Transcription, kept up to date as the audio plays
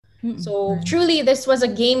So Right. truly, this was a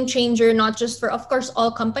game changer, not just for, of course,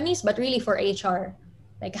 all companies, but really for HR,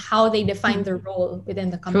 like how they define their role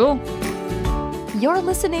within the company. True. You're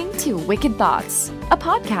listening to Wicked Thoughts, a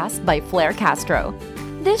podcast by Flair Castro.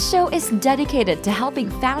 This show is dedicated to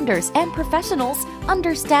helping founders and professionals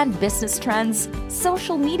understand business trends,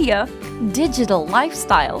 social media, digital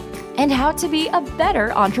lifestyle, and how to be a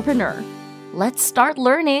better entrepreneur. Let's start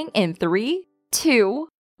learning in 3, 2,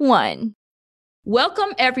 1.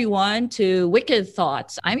 Welcome everyone to Wicked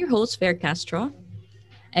Thoughts. I'm your host, Fair Castro,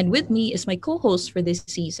 and with me is my co-host for this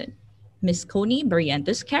season, Miss Coney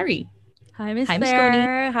Barrientos Carey. Hi, Miss Hi, Miss Coney.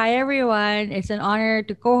 Claire. Hi, everyone. It's an honor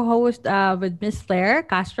to co-host with Miss Claire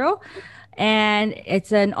Castro, and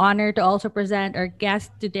it's an honor to also present our guest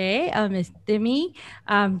today, Miss Demi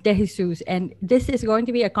De Jesus. And this is going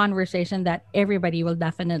to be a conversation that everybody will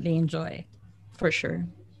definitely enjoy. For sure.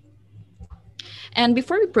 And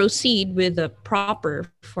before we proceed with the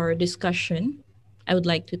proper for discussion, I would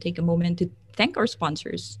like to take a moment to thank our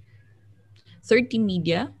sponsors. 30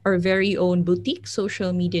 Media, our very own boutique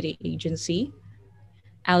social media agency,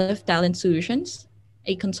 Aleph Talent Solutions,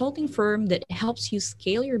 a consulting firm that helps you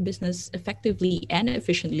scale your business effectively and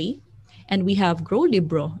efficiently. And we have Grow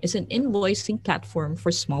Libro, is an invoicing platform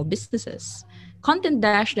for small businesses. Content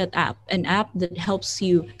Dash that app, an app that helps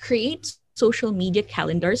you create social media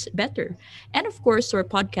calendars better. And of course, our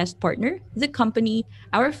podcast partner, the company,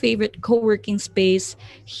 our favorite co-working space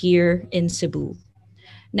here in Cebu.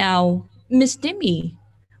 Now, Miss Timmy,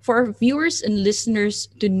 for our viewers and listeners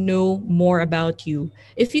to know more about you,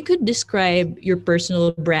 if you could describe your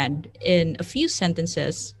personal brand in a few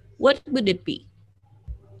sentences, what would it be?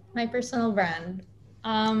 My personal brand.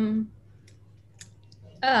 Um,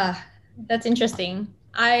 that's interesting.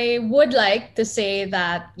 I would like to say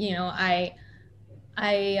that, I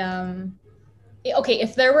okay,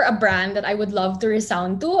 if there were a brand that I would love to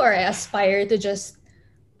resound to, or I aspire to just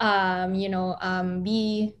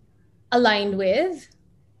be aligned with,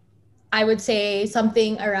 I would say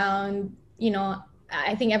something around,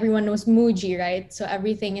 I think everyone knows Muji, right? So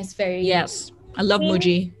everything is very Yes, I love clean,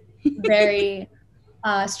 Muji. very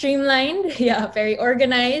streamlined, yeah, very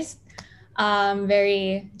organized,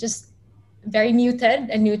 very just very muted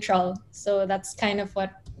and neutral. So that's kind of what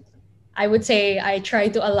I would say I try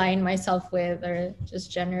to align myself with, or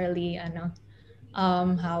just generally, I know,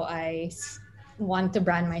 how want to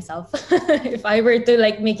brand myself. If I were to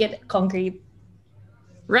like make it concrete.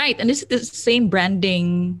 Right, and this is the same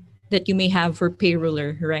branding that you may have for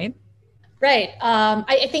Payroller, right? Right.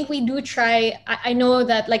 I think we do try. I know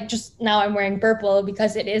that like just now I'm wearing purple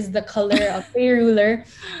because it is the color of a ruler,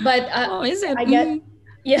 but Oh, is it? I get,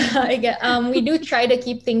 yeah, I get. We do try to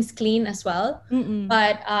keep things clean as well, Mm-mm.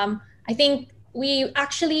 but I think we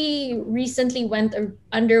actually recently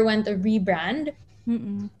underwent a rebrand,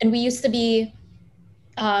 Mm-mm. and we used to be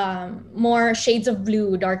more shades of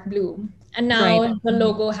blue, dark blue, and Right. now the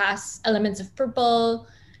logo has elements of purple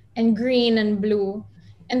and green and blue.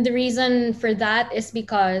 And the reason for that is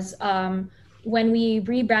because when we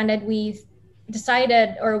rebranded, we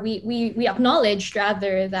decided, or we acknowledged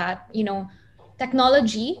rather, that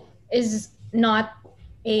technology is not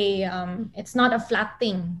it's not a flat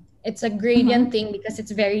thing. It's a Mm-hmm. gradient thing because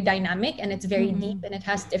it's very dynamic and it's very deep Mm-mm. and it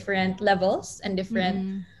has different levels and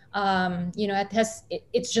different Mm-mm.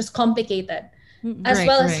 it's just complicated, Mm-mm. as Right,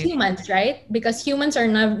 well as right. humans, right? Because humans are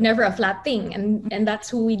never a flat thing, and that's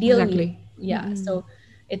who we deal with. Exactly. Yeah, Mm-mm. so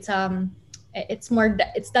it's more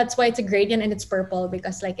it's that's why it's a gradient and it's purple,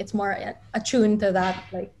 because like it's more attuned to that,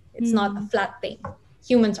 like it's not a Mm-mm. flat thing.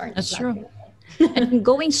 Humans aren't a That's flat true. thing. And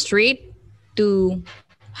going straight to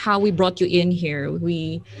how we brought you in here,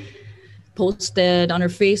 we posted on our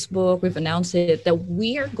Facebook, we've announced it that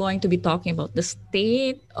we are going to be talking about the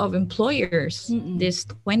state of employers Mm-mm. this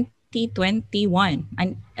 2021.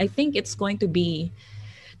 And I think it's going to be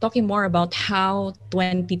talking more about how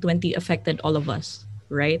 2020 affected all of us,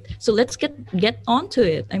 right? So let's get on to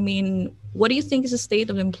it. I mean, what do you think is the state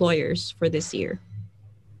of employers for this year?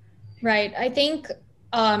 Right. I think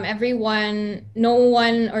everyone, no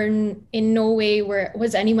one, or in no way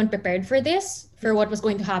was anyone prepared for this, for what was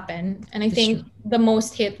going to happen. And I That's true. think the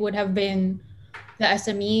most hit would have been the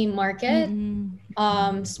SME market,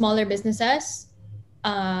 Mm-mm. smaller businesses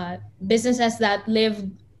that live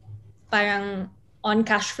parang on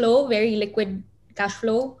cash flow, very liquid cash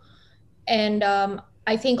flow. And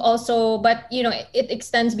I think also, but it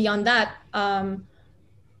extends beyond that.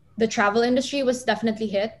 The travel industry was definitely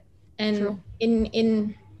hit, and True.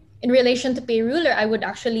 in relation to Payruler, I would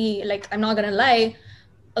actually, like, I'm not gonna lie,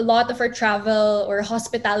 a lot of our travel or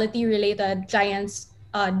hospitality related clients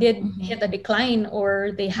did hit a decline,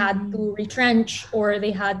 or they had to retrench, or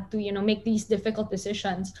they had to, make these difficult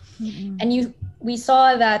decisions. And we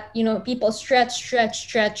saw that, people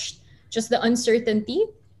stretched just the uncertainty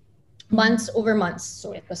months over months.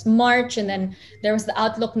 So it was March, and then there was the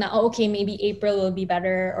outlook now, okay, maybe April will be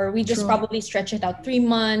better, or we just probably stretch it out 3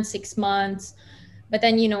 months, 6 months. But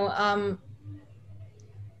then,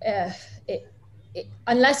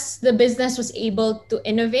 unless the business was able to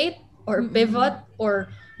innovate or pivot or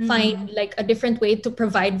find like a different way to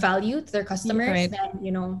provide value to their customers,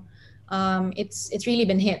 then it's really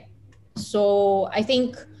been hit. So I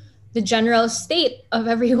think the general state of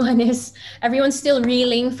everyone is everyone's still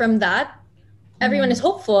reeling from that. Everyone is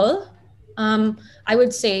hopeful, I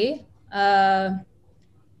would say,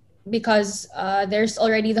 because there's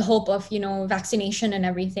already the hope of vaccination and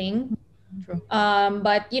everything.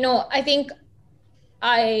 But I think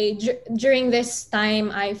during this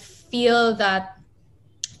time, I feel that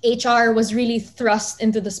HR was really thrust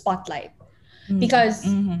into the spotlight. Because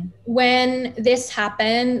when this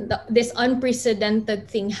happened, this unprecedented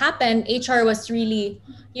thing happened, HR was really,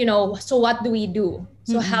 so what do we do?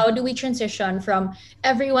 So how do we transition from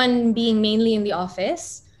everyone being mainly in the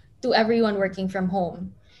office to everyone working from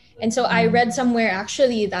home? And so I read somewhere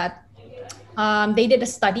actually that they did a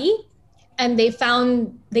study, and they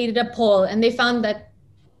did a poll, and they found that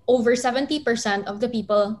over 70% of the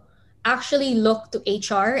people actually look to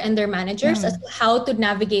HR and their managers as to how to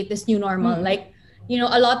navigate this new normal. Like,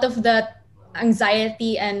 a lot of the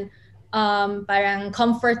anxiety and parang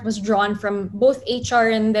comfort was drawn from both HR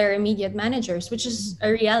and their immediate managers, which is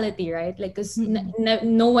a reality, right? Like, because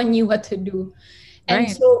no one knew what to do. And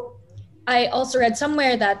so I also read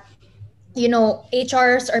somewhere that,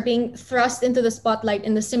 HRs are being thrust into the spotlight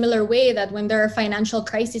in the similar way that when there are financial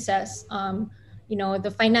crises,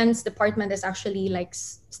 the finance department is actually like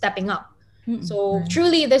stepping up. So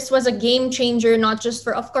truly, this was a game changer, not just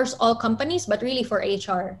for, of course, all companies, but really for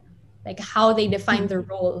HR, like how they define their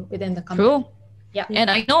role within the company. True. Yeah.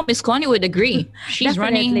 And I know Miss Connie would agree. She's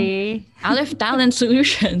running Aleph Talent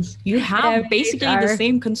Solutions. You have basically the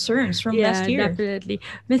same concerns from last year. Definitely.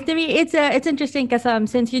 Ms. Timmy, it's interesting because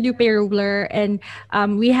since you do Payroller, and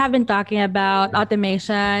we have been talking about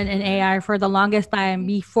automation and AI for the longest time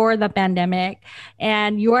before the pandemic,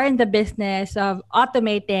 and you are in the business of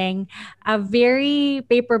automating a very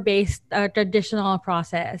paper-based traditional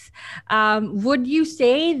process. Would you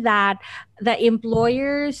say that the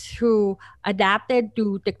employers who adapted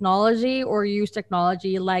to technology or use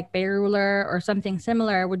technology like Payroller or something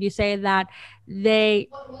similar, would you say that they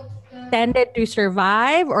tended to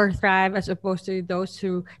survive or thrive as opposed to those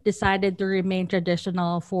who decided to remain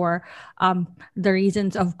traditional for the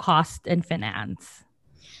reasons of cost and finance?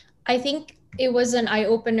 I think it was an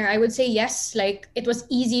eye-opener. I would say yes, like it was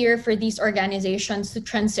easier for these organizations to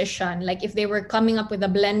transition. Like if they were coming up with a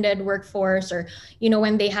blended workforce, or,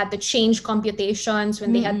 when they had to change computations,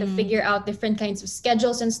 when they had to figure out different kinds of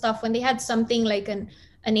schedules and stuff, when they had something like an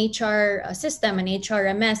HR system, an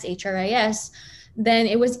HRMS, HRIS, then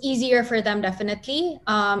it was easier for them, definitely.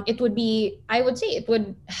 It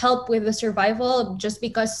would help with the survival just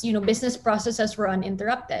because, business processes were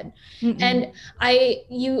uninterrupted. And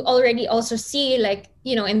you already also see, like,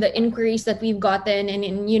 in the inquiries that we've gotten, and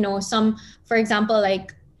in, some, for example,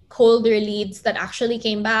 like colder leads that actually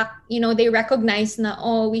came back, they recognized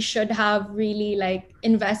na, we should have really like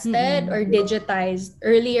invested or digitized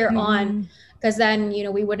earlier on, because then,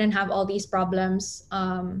 we wouldn't have all these problems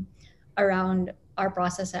around our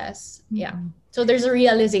processes. Yeah. So there's a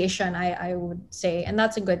realization, I would say, and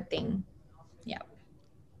that's a good thing. Yeah.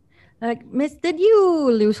 Miss, did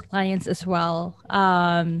you lose clients as well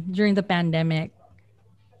during the pandemic?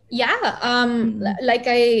 Yeah. Like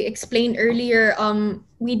I explained earlier,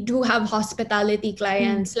 we do have hospitality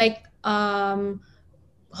clients, like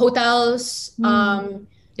hotels,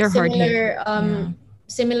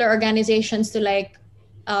 similar organizations to like,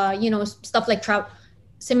 stuff like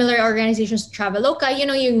similar organizations to Traveloka,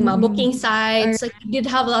 yung mga booking sites. Like, we did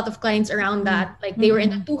have a lot of clients around that. Like, they were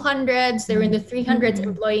in the 200s, they were in the 300s,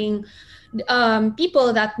 employing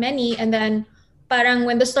people that many. And then, parang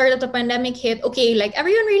when the start of the pandemic hit, okay, like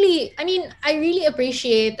everyone really, I really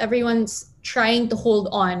appreciate everyone's trying to hold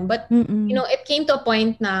on. But, it came to a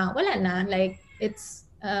point na, wala na. Like, it's,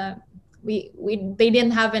 they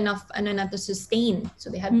didn't have enough to sustain.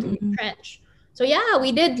 So they had to retrench. So yeah,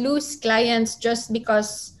 we did lose clients just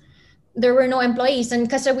because there were no employees, and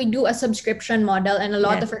because we do a subscription model, and a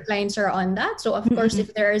lot of our clients are on that. So of course,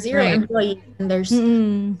 if there are zero employees, and there's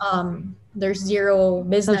zero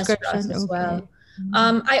business for us as well.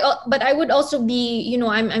 But I would also be,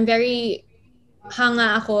 I'm very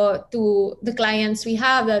hanga ako to the clients we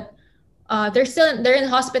have that they're in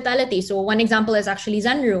hospitality. So one example is actually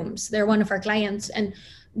Zen Rooms. They're one of our clients, and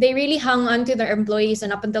they really hung on to their employees,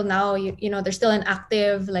 and up until now, you know, they're still an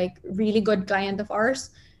active, like, really good client of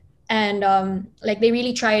ours. And like, they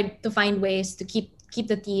really tried to find ways to keep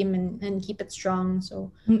the team and keep it strong.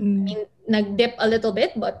 So I mean, nag-dip a little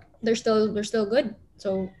bit, but they're still good.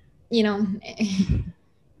 So, you know,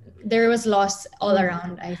 there was loss all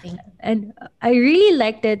around, I think. And I really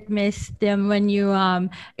liked it, Miss Tim, when you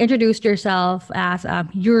introduced yourself as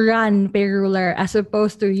you run Payruler as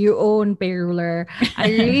opposed to you own Payruler. I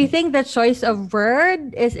really think the choice of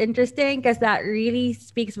word is interesting because that really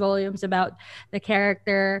speaks volumes about the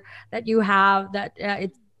character that you have. That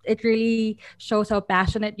it really shows how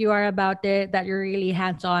passionate you are about it, that you're really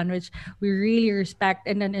hands-on, which we really respect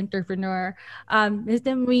in an entrepreneur. Ms.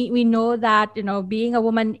 Tim, we know that, you know, being a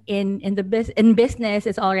woman in business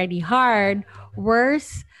is already hard.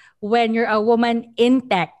 Worse when you're a woman in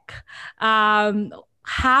tech.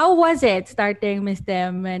 How was it starting, Ms.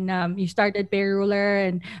 Tim, when you started Payruler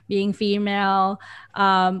and being female?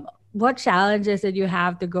 What challenges did you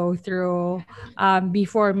have to go through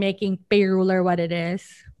before making Payruler what it is?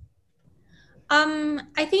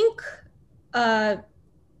 I think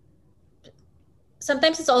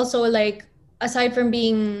sometimes it's also like, aside from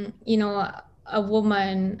being, you know, a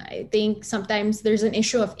woman, I think sometimes there's an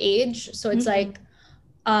issue of age. So it's like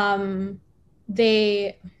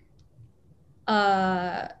they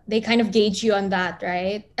kind of gauge you on that,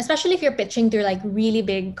 right? Especially if you're pitching to like really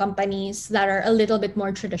big companies that are a little bit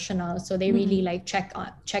more traditional. So they really like check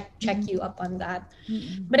you up on that.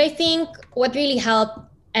 But I think what really helped,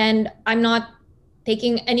 and I'm not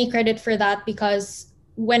taking any credit for that, because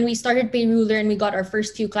when we started Payruler and we got our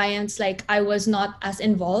first few clients, like, I was not as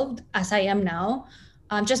involved as I am now,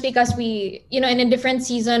 just because we, you know, in a different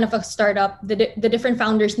season of a startup, the different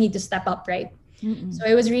founders need to step up, right? So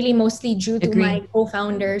it was really mostly due to my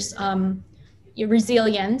co-founders'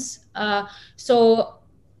 resilience. So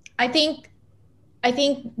I think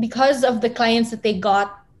because of the clients that they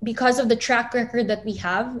got, because of the track record that we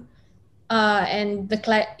have, and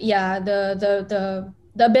the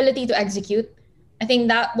ability to execute, I think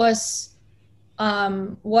that was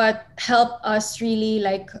what helped us really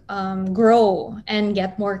like grow and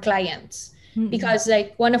get more clients. Because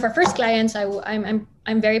like one of our first clients,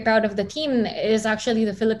 I'm very proud of the team, is actually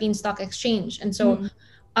the Philippine Stock Exchange. And so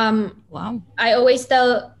Wow. I always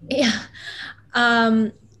tell,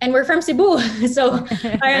 and we're from Cebu, so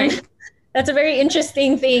that's a very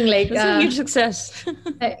interesting thing. Like, It's a huge success.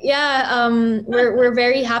 we're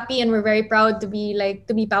very happy and we're very proud to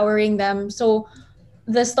be powering them. So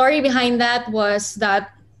the story behind that was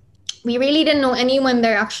that we really didn't know anyone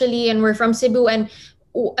there actually, and we're from Cebu. And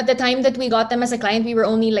at the time that we got them as a client, we were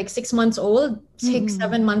only like 6 months old,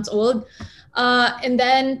 7 months old. And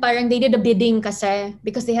then parang they did a bidding kasi,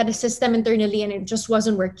 because they had a system internally and it just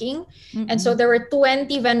wasn't working. And so there were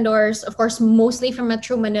 20 vendors, of course, mostly from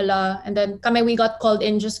Metro Manila. And then we got called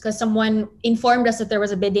in just because someone informed us that there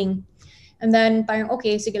was a bidding. And then parang,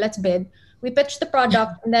 okay, sige, let's bid. We pitched the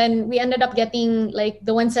product and then we ended up getting like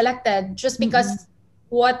the one selected, just because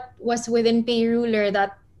what was within Payruler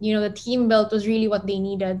that, you know, the team built was really what they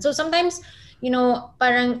needed. So sometimes, you know,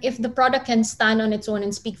 parang if the product can stand on its own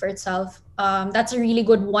and speak for itself, that's a really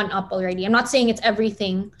good one-up already. I'm not saying it's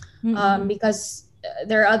everything, because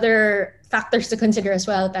there are other factors to consider as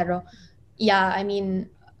well. Pero yeah, I mean,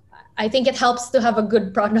 I think it helps to have a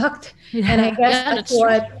good product. And I guess that's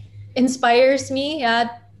what inspires me,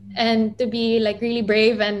 and to be like really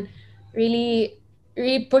brave and really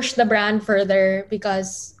push the brand further,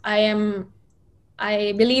 because I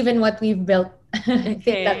believe in what we've built. I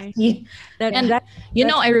think that's key.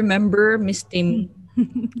 I remember Miss Tim.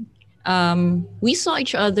 We saw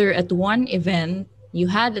each other at one event. You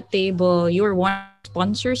had a table. You were one of the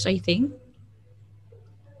sponsors, I think.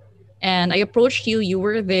 And I approached you. You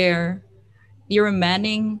were there. You were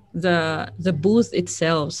manning the booth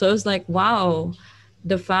itself. So I was like, wow,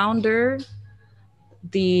 the founder,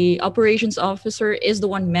 the operations officer is the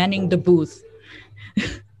one manning the booth.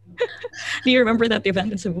 Do you remember that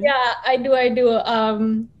event in Cebu? Yeah, I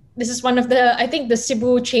do. This is one of the, I think, the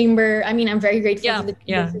Cebu Chamber. I mean, I'm very grateful for the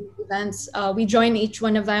Cebu events. We join each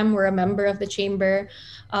one of them. We're a member of the chamber.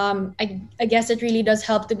 I guess it really does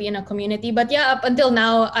help to be in a community. But yeah, up until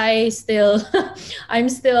now, I'm still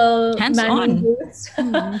hands-on.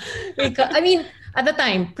 Because, I mean, at the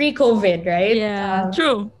time, pre-COVID, right? Yeah,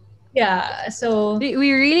 true. Yeah. So We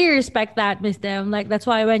really respect that, Miss Dem. Like that's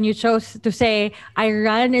why when you chose to say I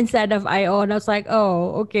run instead of I own, I was like,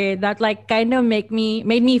 oh, okay. That like kind of made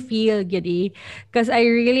me feel giddy because I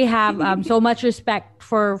really have so much respect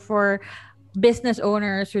for business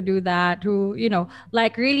owners who do that, who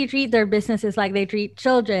like really treat their businesses like they treat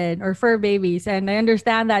children or fur babies. And I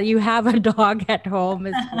understand that you have a dog at home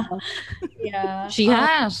as well. yeah, She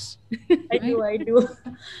has. I Right? do, I do.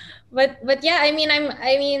 But yeah, I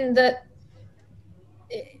mean the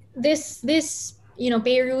this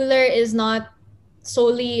pay ruler is not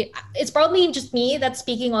solely. It's probably just me that's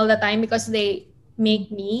speaking all the time because they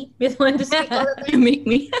make me be the one to speak all the You time. make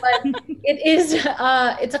me. But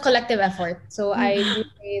it's a collective effort. So I do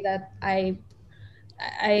say that I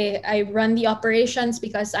run the operations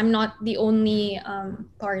because I'm not the only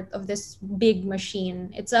part of this big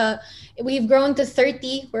machine. We've grown to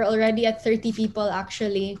 30. We're already at 30 people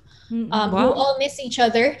actually, who Wow. all miss each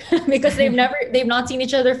other because they've not seen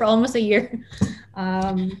each other for almost a year.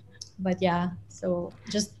 But yeah, so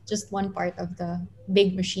just one part of the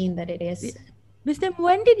big machine that it is. Miss Tim,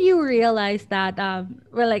 when did you realize that?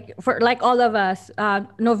 Well, like for like all of us,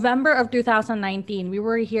 November of 2019, we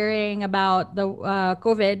were hearing about the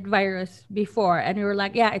COVID virus before, and we were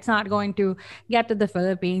like, "Yeah, it's not going to get to the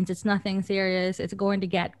Philippines. It's nothing serious. It's going to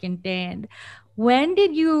get contained." When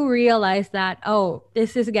did you realize that? Oh,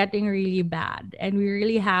 this is getting really bad, and we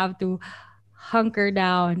really have to hunker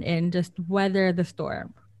down and just weather the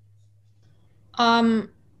storm. Um,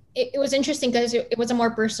 it was interesting because it was a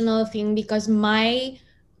more personal thing because my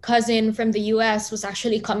cousin from the US was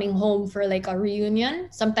actually coming home for like a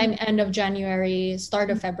reunion sometime end of January, start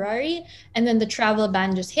of February, and then the travel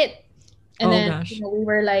ban just hit. And Oh then gosh. we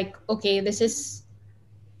were like, okay, this is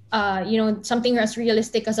something as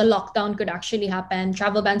realistic as a lockdown could actually happen.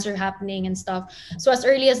 Travel bans are happening and stuff. So as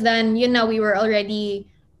early as then, we were already,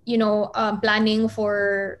 planning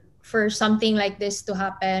for something like this to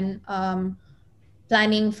happen.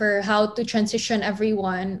 Planning for how to transition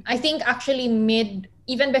everyone. I think actually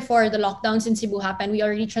even before the lockdowns in Cebu happened, we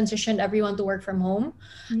already transitioned everyone to work from home.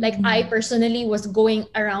 Like I personally was going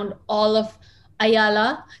around all of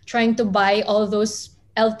Ayala trying to buy all those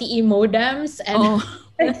LTE modems and Oh.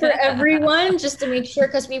 like for everyone just to make sure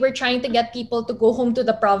because we were trying to get people to go home to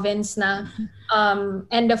the province na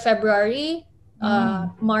end of February,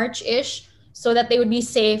 March-ish, so that they would be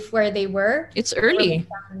safe where they were. It's Or with early.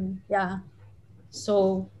 family. Yeah.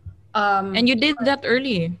 So, And you did that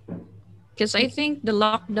early. Because I think the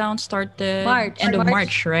lockdown started March. end of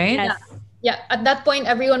March, right? Yes. yeah, at that point,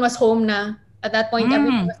 everyone was home na. At that point,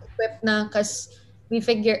 everyone Mm. was equipped na because we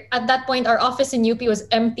figured at that point, our office in UP was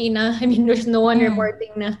empty na. I mean, there's no one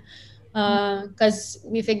reporting na. Because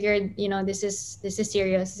we figured, this is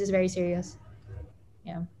serious. This is very serious.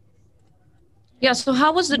 Yeah. Yeah, so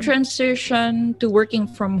how was the transition to working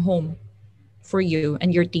from home for you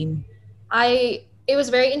and your team? It was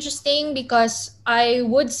very interesting because I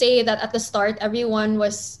would say that at the start everyone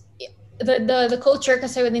was the culture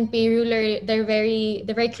kasi within Payruler they're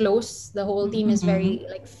very close. The whole team is very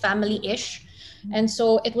like family-ish. And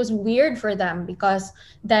so it was weird for them because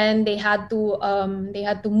then they had to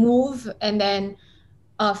move and then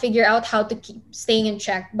figure out how to keep staying in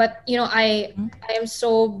check. But I am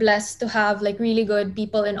so blessed to have like really good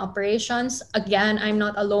people in operations. Again, I'm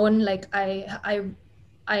not alone. Like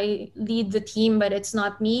I lead the team, but it's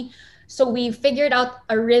not me. So we figured out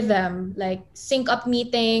a rhythm, like sync up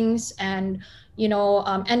meetings and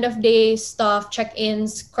end of day stuff,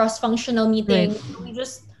 check-ins, cross-functional Right. meetings. We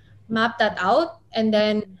just mapped that out and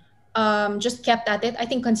then just kept at it. I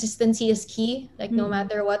think consistency is key, like no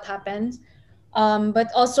matter what happens. But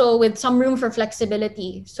also with some room for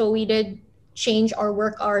flexibility. So we did change our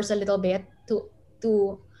work hours a little bit to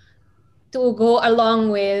to go along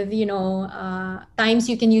with times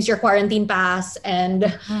you can use your quarantine pass and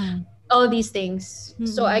all these things.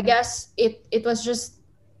 So I guess it was just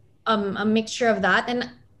a mixture of that. And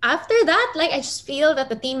after that, like I just feel that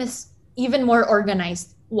the team is even more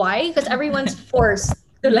organized. Why? Because everyone's forced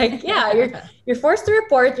to like, yeah, you're forced to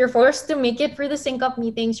report, you're forced to make it through the sync up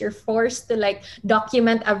meetings, you're forced to like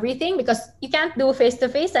document everything because you can't do face to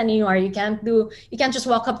face anymore. You can't just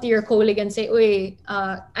walk up to your colleague and say, "Oi,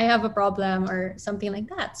 I have a problem" or something like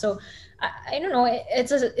that. So I don't know.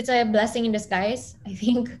 It's a blessing in disguise. I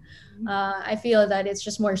think. I feel that it's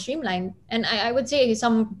just more streamlined, and I would say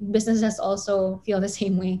some businesses also feel the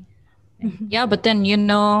same way. Yeah, but then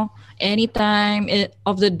anytime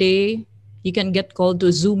of the day you can get called to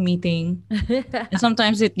a Zoom meeting, and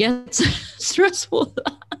sometimes it gets stressful.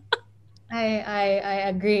 I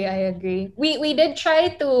agree. I agree. We did try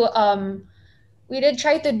to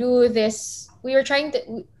do this. We were trying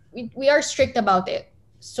to we are strict about it.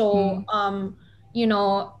 So you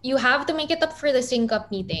know, you have to make it up for the sync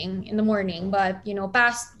up meeting in the morning, but you know,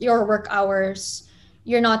 past your work hours,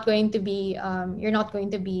 you're not going to be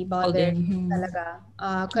bothered talaga.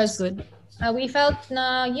 Because Good. we felt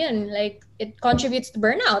na yun, like it contributes to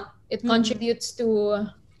burnout. It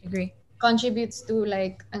Agree. contributes to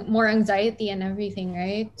like more anxiety and everything,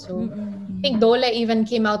 right? So I think Dole even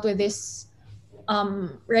came out with this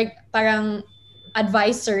parang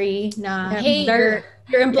advisory na, hey,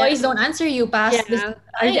 your employees don't answer you past this time.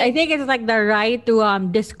 I think it's like the right to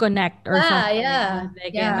disconnect or something. Yeah,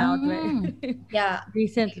 They came out with yeah.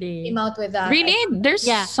 recently. Came out with that. Really? There's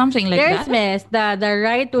something like There's that? Miss the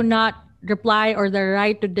right to not reply or the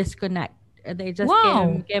right to disconnect. They just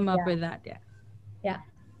came up with that. Yeah.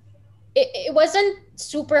 It wasn't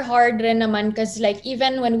super hard rin naman because like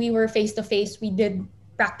even when we were face to face, we did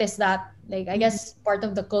practice that. Like I guess part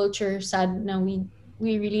of the culture sad na we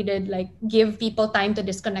really did like give people time to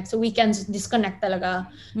disconnect. So weekends disconnect talaga.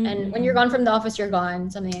 And when you're gone from the office, you're gone,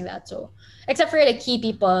 something like that. So except for like key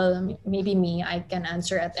people, maybe me, I can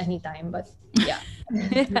answer at any time. But yeah.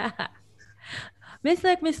 Miss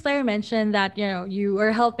Claire mentioned that you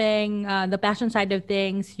are helping the passion side of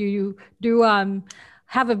things. You do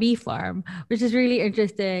have a bee farm, which is really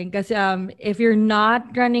interesting because if you're not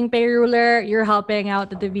running Payroller, you're helping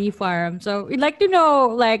out at the bee farm. So we'd like to know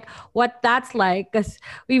like what that's like because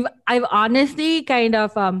I've honestly kind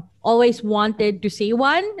of always wanted to see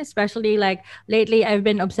one, especially like lately I've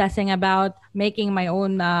been obsessing about making my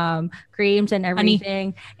own creams and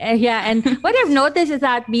everything. And what I've noticed is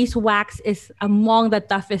that beeswax is among the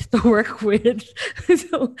toughest to work with.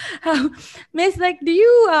 So Miss, like do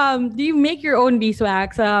you make your own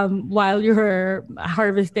beeswax while you're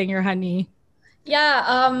harvesting your honey?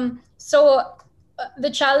 Yeah, so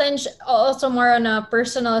the challenge also more on a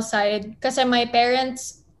personal side kasi my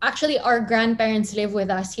parents, actually our grandparents live with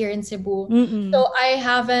us here in Cebu. So I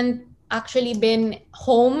haven't actually been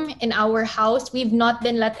home in our house. We've not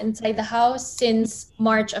been let inside the house since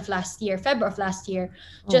March of last year, February of last year,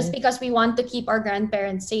 just because we want to keep our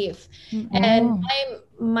grandparents safe. And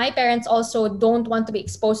my parents also don't want to be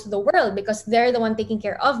exposed to the world because they're the one taking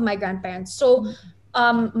care of my grandparents. So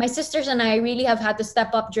my sisters and I really have had to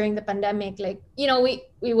step up during the pandemic. Like, you know,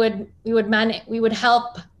 we would manage, we would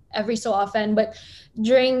help every so often, but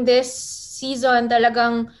during this season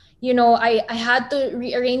talagang, you know, I had to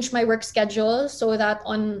rearrange my work schedule so that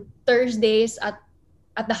on Thursdays at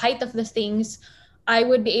the height of the things, I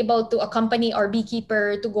would be able to accompany our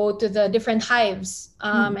beekeeper to go to the different hives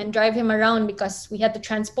and drive him around because we had to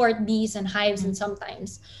transport bees and hives and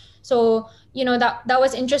sometimes. So, you know, that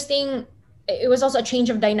was interesting. It was also a change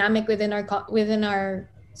of dynamic within our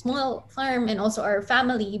small farm and also our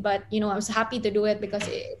family, but you know, I was happy to do it because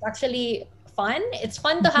it's actually fun. It's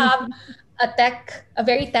fun to have a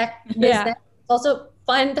very tech business. It's also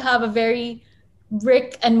fun to have a very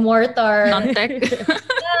brick and mortar Non-tech.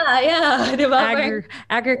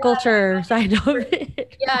 Agriculture side of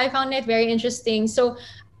it. Yeah, I found it very interesting. So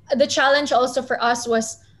the challenge also for us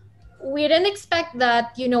was we didn't expect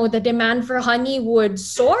that, you know, the demand for honey would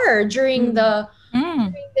soar during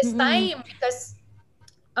during this time because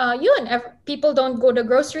people don't go to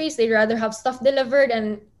groceries. They'd rather have stuff delivered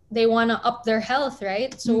and they want to up their health,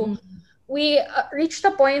 right? So we reached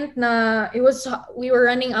a point na we were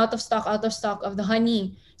running out of stock of the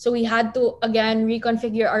honey. So we had to again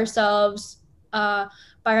reconfigure ourselves,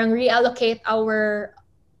 parang reallocate our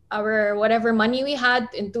whatever money we had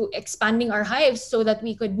into expanding our hives so that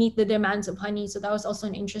we could meet the demands of honey. So that was also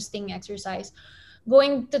an interesting exercise.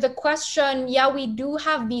 Going to the question, yeah, we do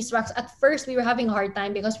have beeswax. At first, we were having a hard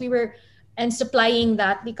time because supplying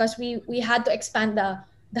that because we had to expand the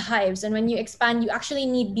hives. And when you expand, you actually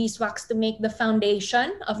need beeswax to make the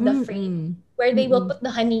foundation of the frame where they will put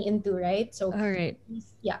the honey into, right? So, all right.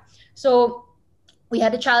 Yeah. So we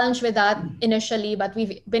had a challenge with that initially, but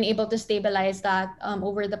we've been able to stabilize that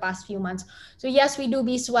over the past few months. So yes, we do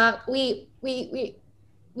beeswax. We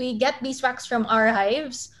get beeswax from our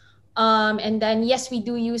hives. And then yes, we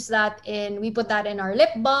do use that we put that in our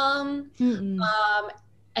lip balm,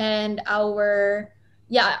 and our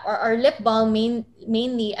lip balm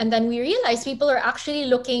mainly. And then we realized people are actually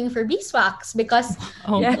looking for beeswax because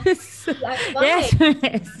yes.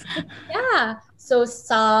 Yeah. So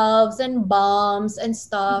salves and balms and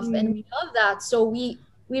stuff, and we love that. So we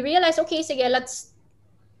realized, okay, sige,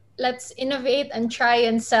 let's innovate and try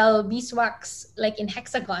and sell beeswax like in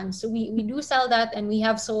hexagons. So we do sell that, and we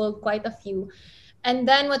have sold quite a few. And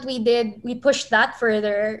then what we did, we pushed that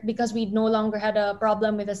further because we no longer had a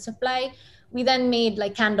problem with the supply. We then made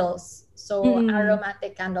like candles, so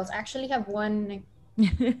aromatic candles. I actually have one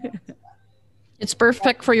It's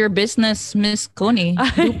perfect for your business, Miss Connie.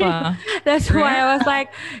 Lupa. That's why I was like,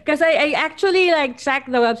 because I actually like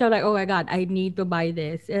checked the website, like, oh my god, I need to buy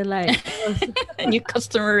this, and like, A new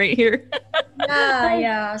customer right here.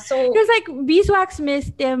 Yeah. So because like beeswax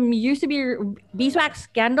mist beeswax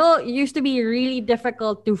candle used to be really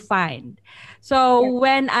difficult to find. So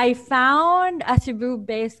when I found a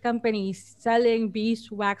Cebu-based company selling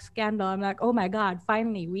beeswax candle, I'm like, oh my god,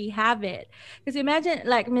 finally we have it. Because imagine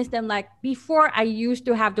like Miss Them, like before I used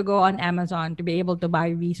to have to go on Amazon to be able to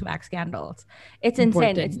buy beeswax candles. It's insane.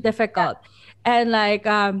 Imported. It's difficult, and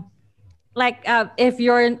if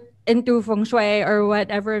you're into feng shui or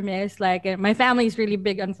whatever, miss, like my family is really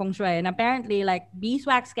big on feng shui, and apparently like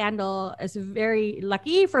beeswax candle is very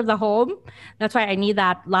lucky for the home. That's why I need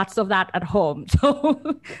lots of that at home. So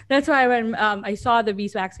that's why when I saw the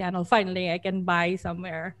beeswax candle, finally I can buy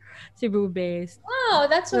somewhere Cebu based. wow,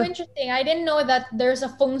 that's so interesting. I didn't know that there's a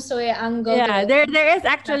feng shui angle. Yeah, to it. there is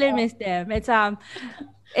actually, miss them.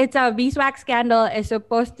 It's a beeswax candle is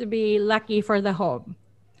supposed to be lucky for the home.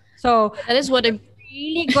 So That is what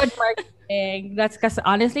really good marketing. That's because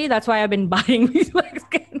honestly, that's why I've been buying beeswax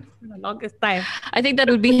candles for the longest time. I think that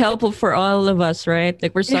would be helpful for all of us, right?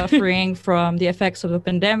 Like we're suffering from the effects of the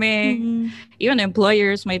pandemic. Even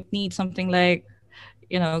employers might need something like,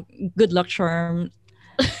 good luck charm.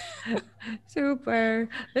 Super.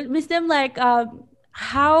 But Miss Dim, what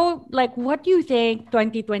do you think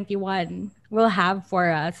 2021 will have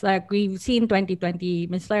for us? Like we've seen 2020,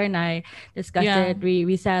 Miss Claire and I discussed it.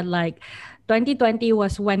 We said like 2020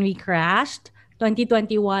 was when we crashed.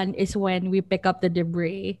 2021 is when we pick up the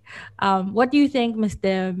debris. What do you think, Miss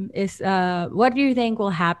Dim, what do you think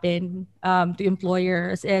will happen to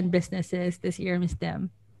employers and businesses this year, Miss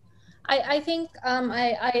Dim? I think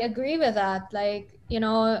I agree with that. Like,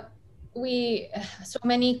 we so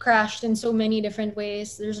many crashed in so many different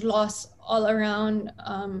ways. There's loss all around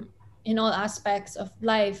in all aspects of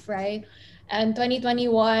life, right? And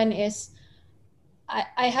 2021 is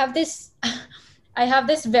I have this I have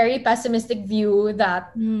this very pessimistic view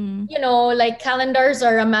that like calendars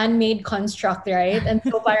are a man-made construct, right? And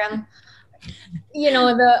so parang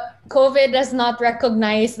the COVID does not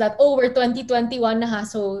recognize that, we're 2021 na ha,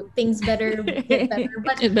 so things better get better.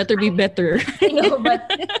 But It better be better.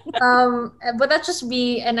 but that's just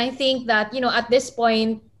me. And I think that, at this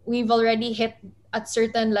point, we've already hit at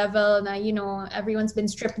certain level na, everyone's been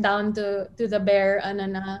stripped down to the bare,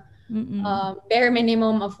 bare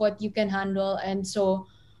minimum of what you can handle. And so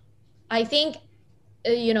I think,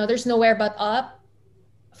 there's nowhere but up.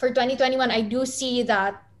 For 2021, I do see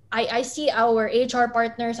that I see our HR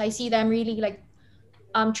partners, I see them really like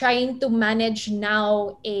trying to manage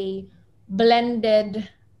now a blended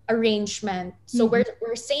arrangement. So we're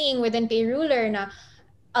saying within Payruler na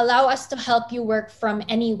allow us to help you work from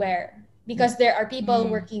anywhere, because there are people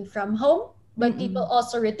working from home, but people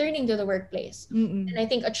also returning to the workplace. And I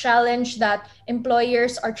think a challenge that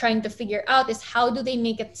employers are trying to figure out is how do they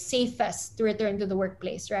make it safest to return to the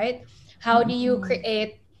workplace, right? How do you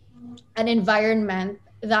create an environment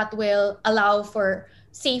that will allow for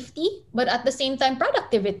safety, but at the same time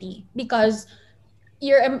productivity? Because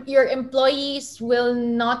your employees will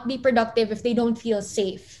not be productive if they don't feel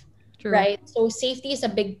safe. True. Right? So safety is a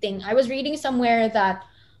big thing. I was reading somewhere that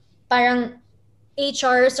parang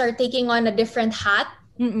HRs are taking on a different hat.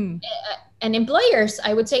 And employers,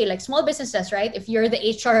 I would say, like small businesses, right? If you're the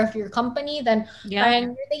HR of your company, then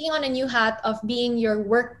you're taking on a new hat of being your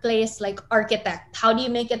workplace like architect. How do you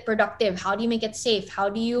make it productive? How do you make it safe? How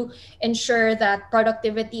do you ensure that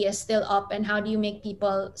productivity is still up? And how do you make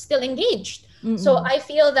people still engaged? So I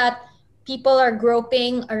feel that people are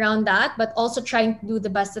groping around that, but also trying to do the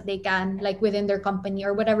best that they can, like within their company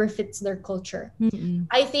or whatever fits their culture.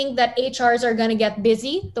 I think that HRs are going to get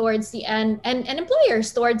busy towards the end, and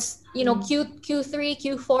employers towards, Q3,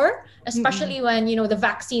 Q4, especially when, the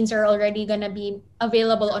vaccines are already going to be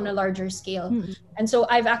available on a larger scale. And so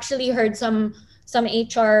I've actually heard some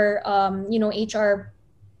HR, HR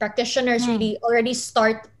practitioners really already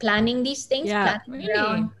start planning these things, planning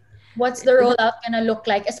around what's the rollout gonna look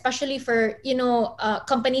like, especially for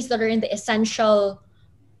companies that are in the essential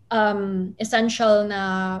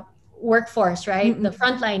na workforce, right? The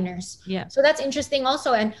frontliners. So that's interesting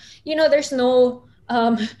also. And there's no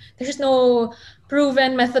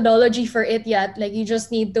proven methodology for it yet. Like you just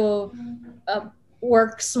need to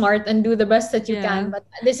work smart and do the best that you can. But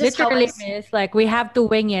this is literally, how miss, like we have to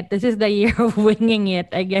wing it. This is the year of winging it,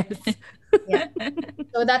 I guess.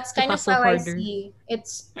 So that's kind of how I see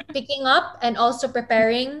it's picking up, and also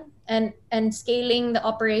preparing and scaling the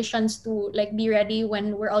operations to like be ready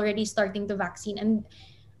when we're already starting the vaccine. And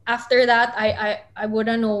after that, I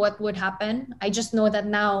wouldn't know what would happen. I just know that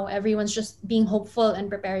now everyone's just being hopeful and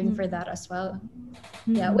preparing for that as well.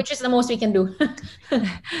 Yeah, which is the most we can do.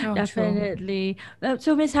 Definitely.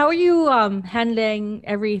 So, Miss, how are you handling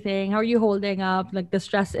everything? How are you holding up like the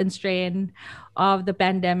stress and strain of the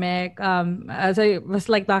pandemic? As I was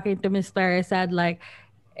like talking to Miss Claire, said like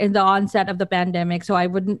in the onset of the pandemic, so I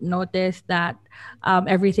wouldn't notice that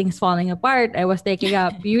everything's falling apart. I was taking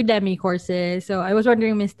up Udemy courses, so I was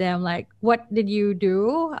wondering, Miss Dem, like, what did you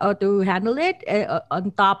do to handle it on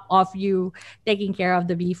top of you taking care of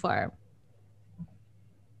the bee farm?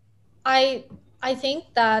 I think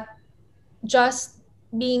that just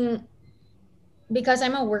being, because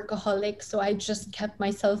I'm a workaholic, so I just kept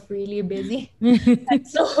myself really busy. And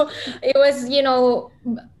so it was,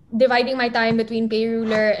 dividing my time between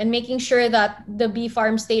Payruler and making sure that the bee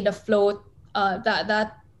farm stayed afloat.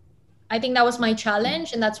 That I think that was my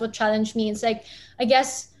challenge, and that's what challenged me. It's like, I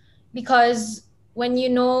guess, because when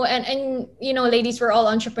and ladies, we're all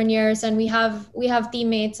entrepreneurs, and we have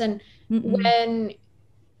teammates, and when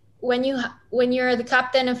you're the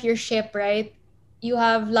captain of your ship, right? You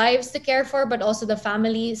have lives to care for, but also the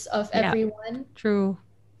families of everyone. True.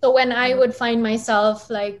 So when I would find myself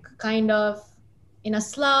like kind of in a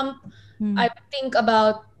slump, I would think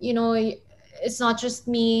about, it's not just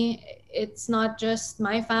me, it's not just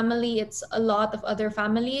my family, it's a lot of other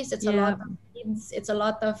families, it's a lot of kids, it's a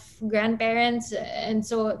lot of grandparents. And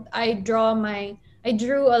so I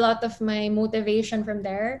drew a lot of my motivation from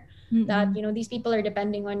there. That these people are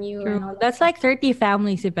depending on you. True. And all That's like 30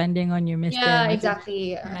 families depending on you, Miss yeah, Tim.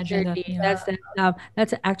 exactly. 30.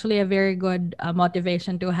 That's actually a very good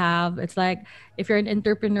motivation to have. It's like if you're an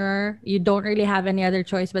entrepreneur, you don't really have any other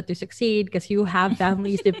choice but to succeed because you have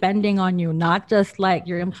families depending on you, not just like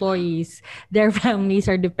your employees. Their families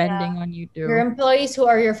are depending on you too. Your employees who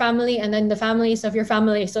are your family, and then the families of your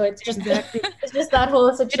family. So it's just it's just that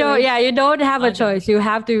whole situation. You don't have a choice. You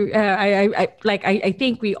have to. I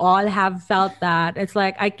think we all have felt that. It's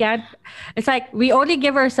like I can't. It's like we only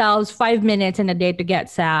give ourselves 5 minutes in a day to get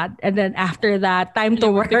sad, and then after that, time to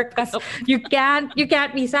work. Because you can't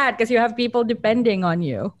be sad because you have people depending on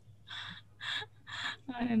you.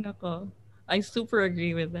 I super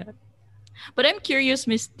agree with that. But I'm curious,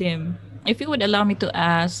 Miss Tim, if you would allow me to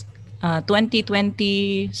ask,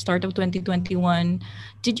 2020, start of 2021,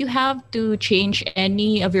 did you have to change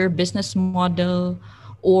any of your business model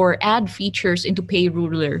or add features into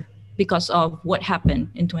Payruler because of what happened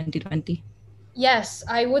in 2020? Yes,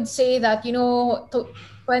 I would say that,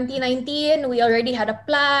 2019, we already had a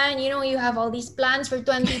plan. You have all these plans for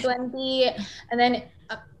 2020. And then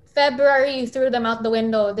February, you threw them out the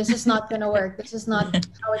window. This is not going to work. This is not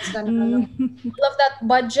how it's going to look. All of that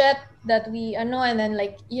budget that we and then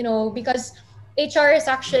because HR is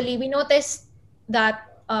actually, we noticed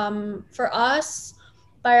that for us,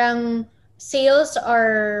 parang sales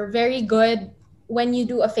are very good when you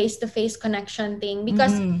do a face-to-face connection thing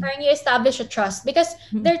because parang you establish a trust because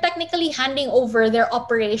they're technically handing over their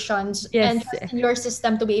operations and trusting your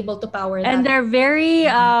system to be able to power that. And they're very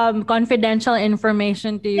confidential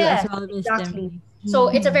information to you as well. Exactly. So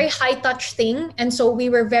it's a very high touch thing. And so we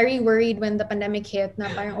were very worried when the pandemic hit na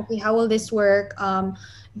parang, okay, how will this work? Our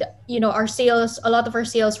sales, a lot of our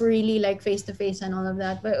sales were really like face to face and all of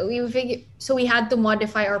that. But we had to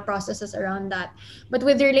modify our processes around that. But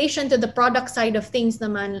with relation to the product side of things,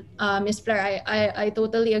 naman, Ms. Blair, I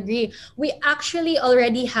totally agree. We actually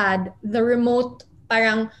already had the remote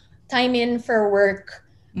parang time in for work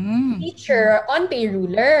feature on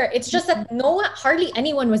Payruler. It's just that hardly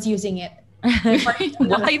anyone was using it.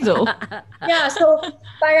 Why though? Yeah, so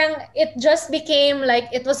parang it just became like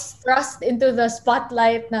it was thrust into the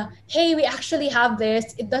spotlight na, hey, we actually have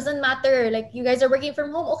this. It doesn't matter. Like you guys are working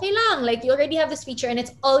from home, okay lang. Like you already have this feature and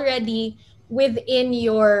it's already within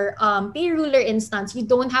your Payruler instance. You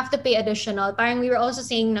don't have to pay additional. Parang we were also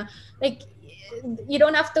saying na, like you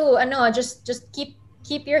don't have to just keep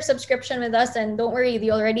your subscription with us and don't worry,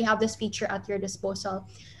 you already have this feature at your disposal.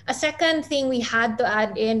 A second thing we had to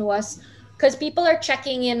add in was because people are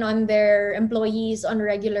checking in on their employees on a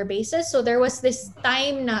regular basis. So there was this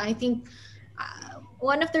time na I think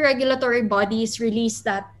one of the regulatory bodies released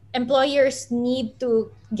that employers need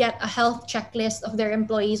to get a health checklist of their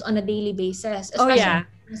employees on a daily basis. Especially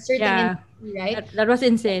right? That was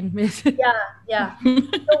insane. Yeah. So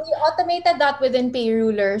we automated that within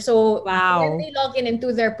Payruler. So when they log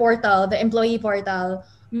into their portal, the employee portal,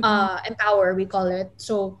 Empower, we call it.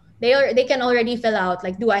 So they can already fill out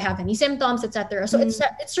like, do I have any symptoms, etc. So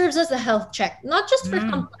it serves as a health check, not just for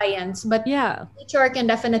compliance, but Yeah. HR can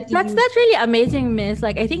definitely That's really amazing, Miss.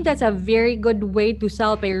 Like I think that's a very good way to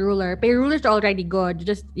sell Payruler. Payruller's already good.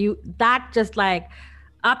 Just like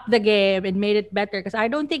up the game and made it better because I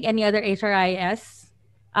don't think any other HRIS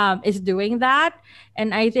is doing that.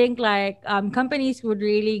 And I think like companies would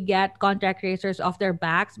really get contact tracers off their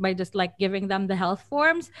backs by just like giving them the health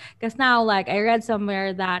forms. Because now, like I read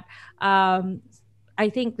somewhere that I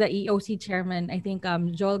think the EOC chairman, I think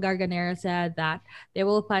Joel Garganera said that they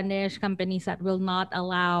will punish companies that will not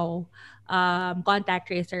allow contact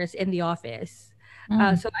tracers in the office.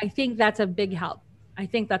 So I think that's a big help. I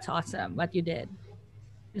think that's awesome what you did.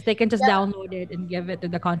 Because they can just download it and give it to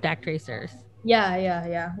the contact tracers.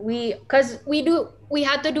 Yeah. We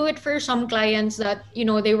had to do it for some clients that, you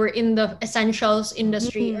know, they were in the essentials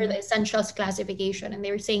industry or the essentials classification, and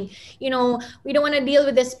they were saying, you know, we don't want to deal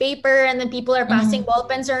with this paper, and then people are passing ball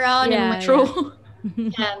pens around. Yeah, and I'm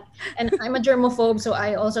like, can't. And I'm a germaphobe, so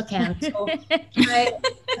I also can't. So I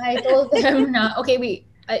told them,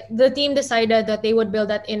 the team decided that they would build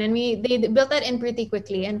that in, and they built that in pretty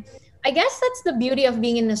quickly. And I guess that's the beauty of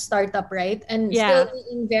being in a startup, right? And still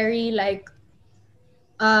being very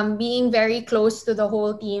being very close to the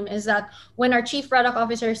whole team, is that when our chief product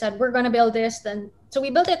officer said, we're going to build this, then so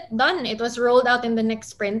we built it, done. It was rolled out in the next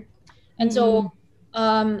sprint. And so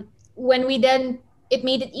when we then, it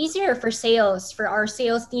made it easier for our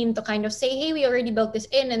sales team to kind of say, hey, we already built this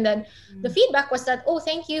in. And then the feedback was that, oh,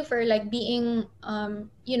 thank you for like being,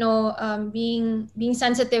 being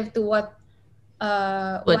sensitive to what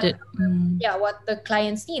the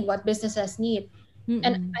clients need, what businesses need.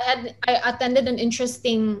 And I attended an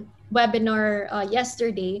interesting webinar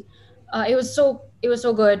yesterday. It was so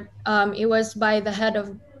good. It was by the head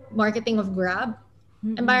of marketing of Grab,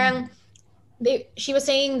 and parang she was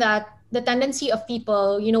saying that the tendency of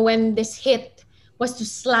people, you know, when this hit, was to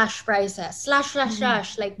slash prices, slash,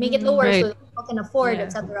 like make it lower so that people can afford,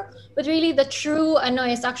 etc. But really, the true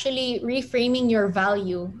is actually reframing your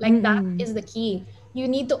value. Like that is the key. You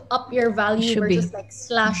need to up your value versus like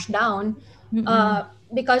slash down.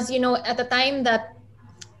 Because, you know, at the time that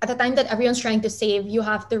everyone's trying to save, you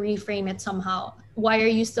have to reframe it somehow. Why are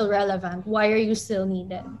you still relevant? Why are you still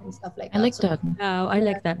needed? And stuff like that. I like that. Oh, I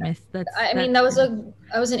like that, Miss. That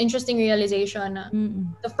was an interesting realization.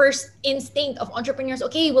 The first instinct of entrepreneurs,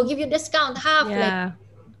 okay, we'll give you a discount, half.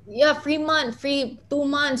 Free month, free 2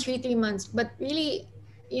 months, free 3 months. But really,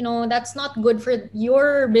 you know, that's not good for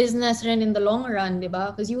your business and in the long run,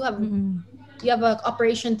 diba? Because you have an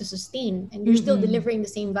operation to sustain, and you're still delivering the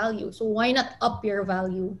same value. So why not up your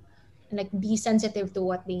value and like be sensitive to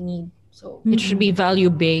what they need? So it should be value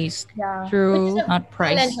based. Yeah, true, not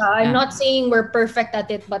price. I'm not saying we're perfect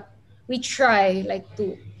at it, but we try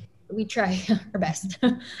our best.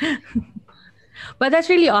 But that's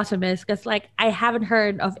really awesome, Miss, because like I haven't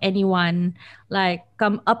heard of anyone like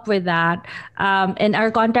come up with that. And our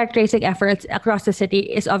contact tracing efforts across the city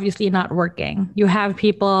is obviously not working. You have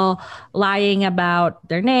people lying about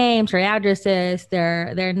their names, their addresses,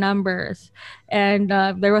 their numbers. And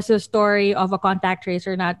there was a story of a contact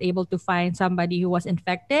tracer not able to find somebody who was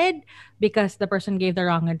infected because the person gave the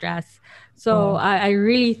wrong address. So I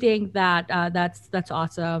really think that that's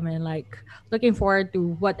awesome, and like looking forward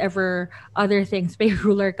to whatever other things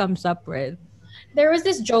Payruler comes up with. There was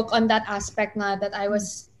this joke on that aspect that I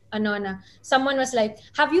was someone was like,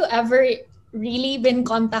 have you ever really been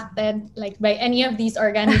contacted like by any of these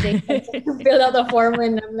organizations to fill out a form?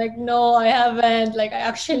 And I'm like, no, I haven't. Like I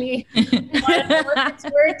actually it's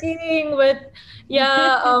working, but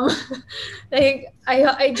like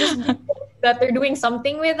I just that they're doing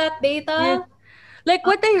something with that data. Yeah. Like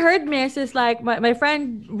what I heard, Miss, is like my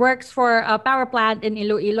friend works for a power plant in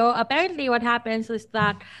Iloilo. Apparently what happens is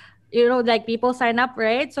that, you know, like people sign up,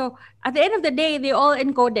 right? So at the end of the day, they all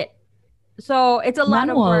encode it. So it's a lot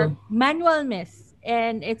of work. Manual, Miss.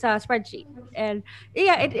 And it's a spreadsheet. And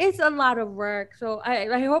yeah, it is a lot of work. So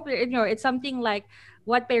I hope, you know, it's something like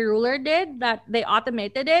what Payruler did, that they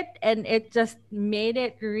automated it and it just made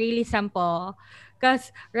it really simple.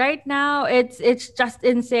 Because right now it's just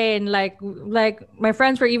insane. Like my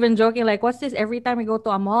friends were even joking, like, what's this? Every time we go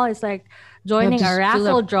to a mall, it's like joining a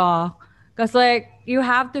raffle draw. Because like you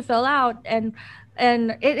have to fill out and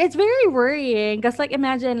it's very worrying. Because like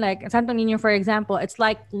imagine like Santo Niño, for example, it's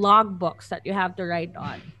like logbooks that you have to write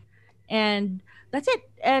on. And that's it.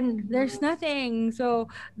 And there's nothing. So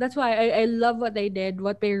that's why I love what they did,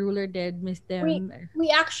 what Payruler did, Miss Tim.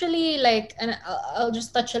 We actually and I'll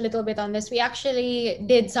just touch a little bit on this. We actually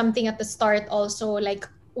did something at the start also, like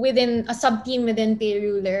within a sub team within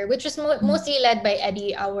Payruler, which was mostly led by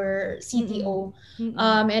Eddie, our CTO,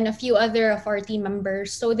 and a few other of our team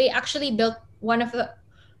members. So they actually built one of the,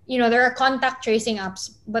 there are contact tracing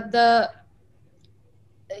apps, but the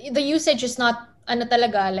usage is not ano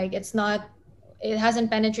talaga, like it hasn't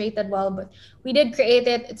penetrated well, but we did create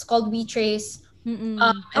it. It's called WeTrace. And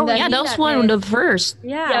that was one of the first.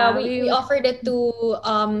 Yeah, we offered it to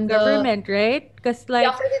government, right? Because we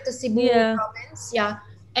offered it to Cebu province,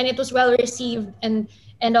 and it was well received, and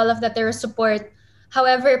all of that. There was support.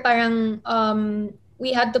 However, parang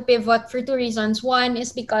we had to pivot for two reasons. One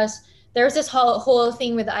is because there's this whole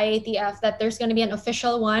thing with the IATF that there's going to be an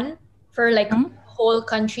official one for like whole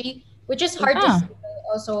country, which is hard to see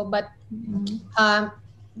also, but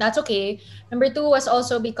that's okay. Number two was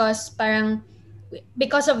also because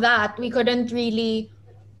of that we couldn't really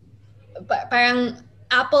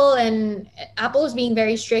Apple was being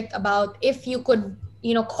very strict about if you could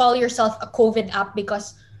call yourself a COVID app,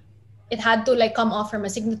 because it had to like come off from a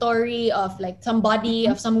signatory of like somebody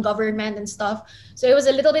of some government and stuff. So it was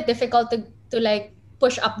a little bit difficult to like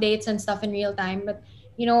push updates and stuff in real time. But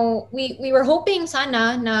we were hoping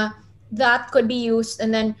sana na that could be used,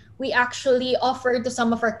 and then we actually offered to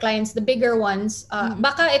some of our clients, the bigger ones.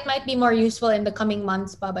 Baka it might be more useful in the coming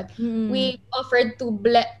months pa, but we offered to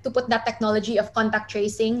put that technology of contact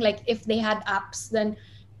tracing, like if they had apps, then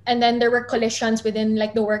there were collisions within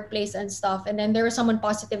like the workplace and stuff, and then there was someone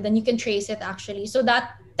positive, then you can trace it actually. So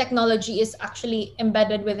that technology is actually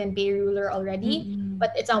embedded within Payruler already,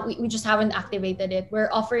 but it's not, we just haven't activated it. We're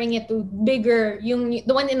offering it to bigger,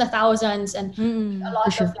 the one in the thousands, and a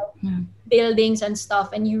lot of like, buildings and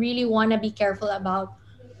stuff, and you really want to be careful about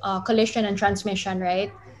collision and transmission,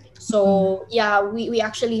 right? So we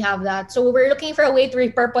actually have that. So we're looking for a way to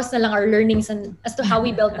repurpose na lang our learnings and as to how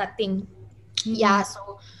we built that thing.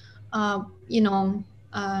 So we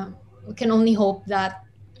can only hope that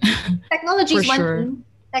technology is one thing.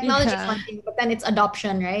 Technology is one thing, but then it's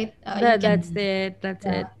adoption, right? That's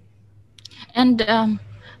it. And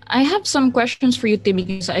I have some questions for you, Timmy,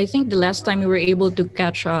 because I think the last time we were able to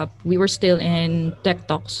catch up, we were still in Tech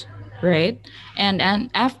Talks, right? And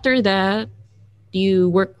after that, you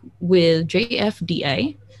work with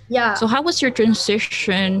JFDI. Yeah. So how was your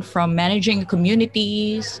transition from managing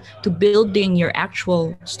communities to building your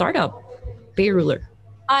actual startup, Payruler?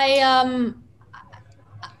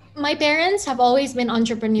 My parents have always been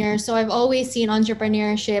entrepreneurs, so I've always seen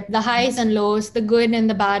entrepreneurship, the highs and lows, the good and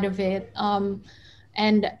the bad of it.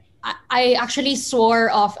 And I actually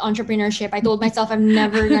swore off entrepreneurship. I told myself I'm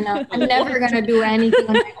never gonna do anything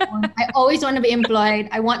on my own. I always want to be employed.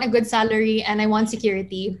 I want a good salary and I want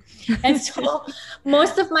security. And so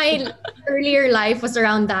most of my earlier life was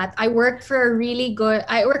around that. I worked for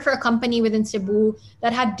a company within Cebu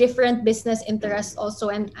that had different business interests also,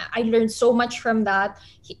 and I learned so much from that.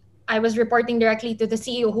 I was reporting directly to the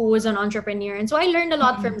CEO, who was an entrepreneur, and so I learned a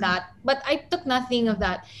lot from that. But I took nothing of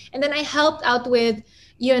that, and then I helped out with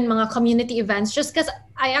mga community events, just because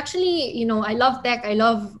I actually, I love tech, I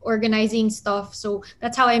love organizing stuff. So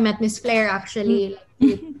that's how I met Miss Flair actually,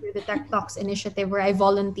 through the Tech Talks initiative where I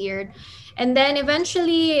volunteered. And then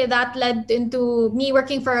eventually that led into me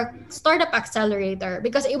working for a startup accelerator,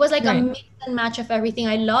 because it was like a mix and match of everything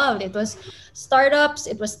I loved. It was startups,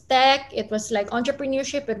 it was tech, it was like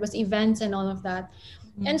entrepreneurship, it was events and all of that.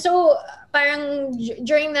 And so parang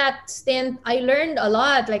during that stint, I learned a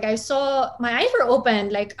lot. Like I saw, my eyes were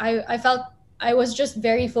opened. Like I felt I was just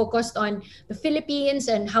very focused on the Philippines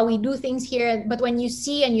and how we do things here. But when you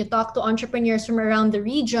see and you talk to entrepreneurs from around the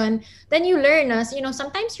region, then you learn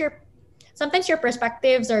sometimes your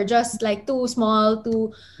perspectives are just like too small,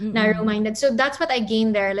 too narrow-minded. So that's what I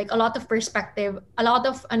gained there, like a lot of perspective, a lot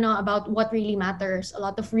of about what really matters, a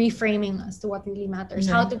lot of reframing as to what really matters,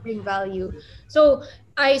 how to bring value. So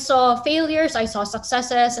I saw failures, I saw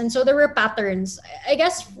successes, and so there were patterns. I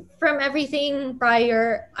guess from everything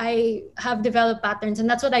prior, I have developed patterns, and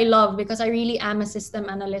that's what I love, because I really am a system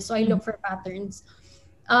analyst, so I look for patterns.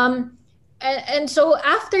 And so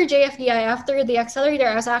after JFDI, after the accelerator,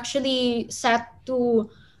 I was actually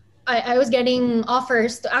I was getting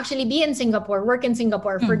offers to actually be in Singapore, work in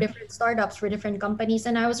Singapore for different startups, for different companies.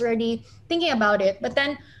 And I was already thinking about it. But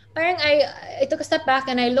then parang I took a step back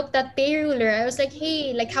and I looked at Payruler. I was like,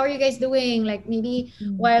 hey, like, how are you guys doing? Like maybe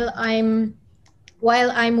while I'm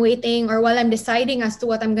waiting or while I'm deciding as to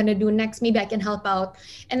what I'm going to do next, maybe I can help out.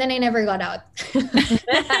 And then I never got out.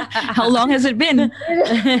 How long has it been?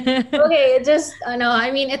 Okay, it just,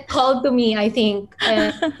 it called to me, I think.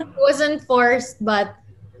 It wasn't forced, but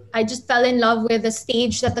I just fell in love with the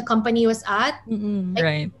stage that the company was at.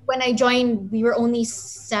 Right. When I joined, we were only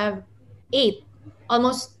 8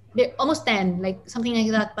 almost 10, like something like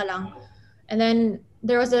that pa lang. And then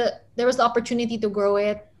there was the opportunity to grow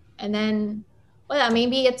it, and then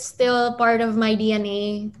maybe it's still part of my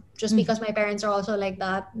DNA just because my parents are also like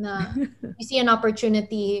that. Na you see an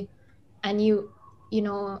opportunity, and you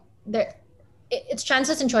know there it's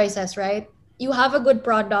chances and choices, right? You have a good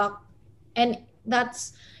product, and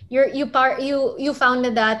that's you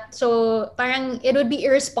founded that, so parang it would be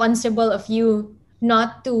irresponsible of you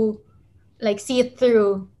not to like see it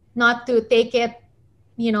through, not to take it,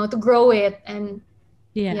 to grow it. And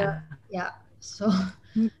Yeah. so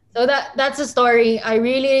that's a story. I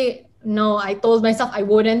really know I told myself I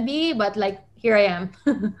wouldn't be, but like here I am.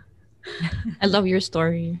 I love your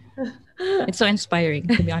story. It's so inspiring,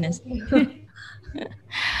 to be honest.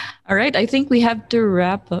 All right, I think we have to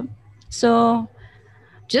wrap up. So,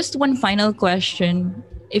 just one final question.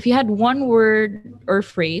 If you had one word or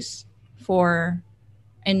phrase for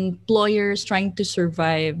employers trying to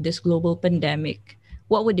survive this global pandemic,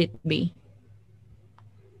 what would it be?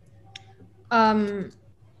 I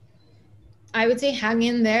would say hang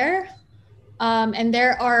in there. And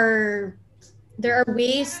there are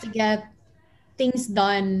ways to get things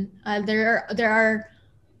done. There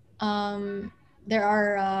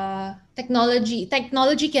are technology.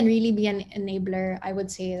 Technology can really be an enabler. I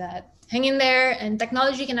would say that hang in there, and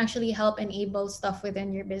technology can actually help enable stuff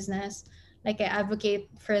within your business. Like I advocate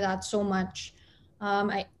for that so much.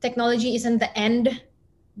 Technology isn't the end.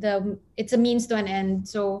 It's a means to an end.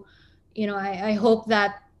 So, I hope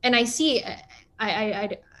that, and I see,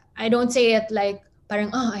 I don't say it like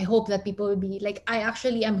parang, I hope that people will be like, I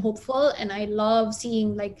actually am hopeful, and I love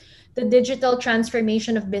seeing like the digital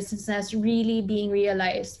transformation of businesses really being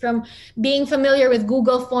realized, from being familiar with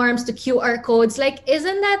Google Forms to QR codes. Like,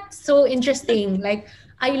 isn't that so interesting? Like,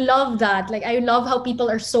 I love that. Like, I love how people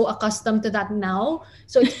are so accustomed to that now.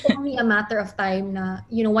 So it's only a matter of time na,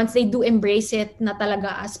 once they do embrace it na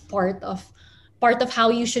talaga as part of how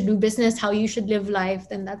you should do business, how you should live life,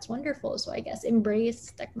 then that's wonderful. So I guess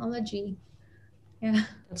embrace technology. Yeah.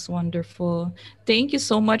 That's wonderful. Thank you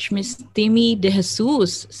so much, Miss Timmy De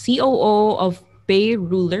Jesus, COO of Pay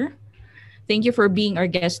Ruler. Thank you for being our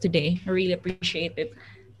guest today. I really appreciate it.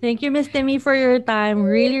 Thank you, Miss Timmy, for your time.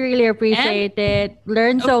 Really, really appreciate it.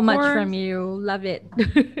 Learned so much from you. Love it.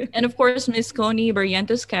 And of course, Miss Connie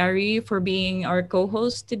Barrientos Carey for being our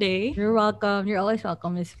co-host today. You're welcome. You're always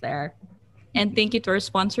welcome, Miss Claire. And thank you to our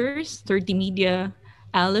sponsors, 30 Media,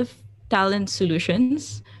 Aleph Talent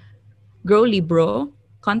Solutions, Grow Libro,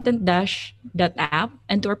 Content-App,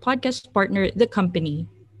 and to our podcast partner, The Company.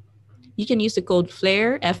 You can use the code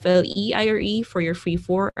FLAIRE, FLEIRE, for your free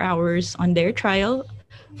 4 hours on their trial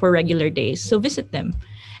for regular days. So visit them.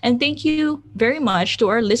 And thank you very much to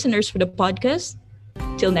our listeners for the podcast.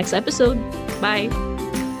 Till next episode. Bye.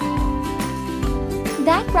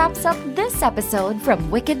 That wraps up this episode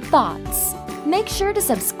from Wicked Thoughts. Make sure to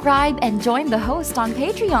subscribe and join the host on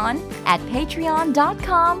Patreon at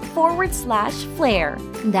patreon.com/Flair.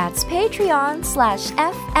 That's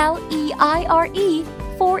Patreon/FLEIRE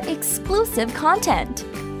for exclusive content.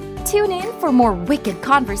 Tune in for more wicked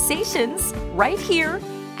conversations right here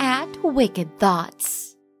at Wicked Thoughts.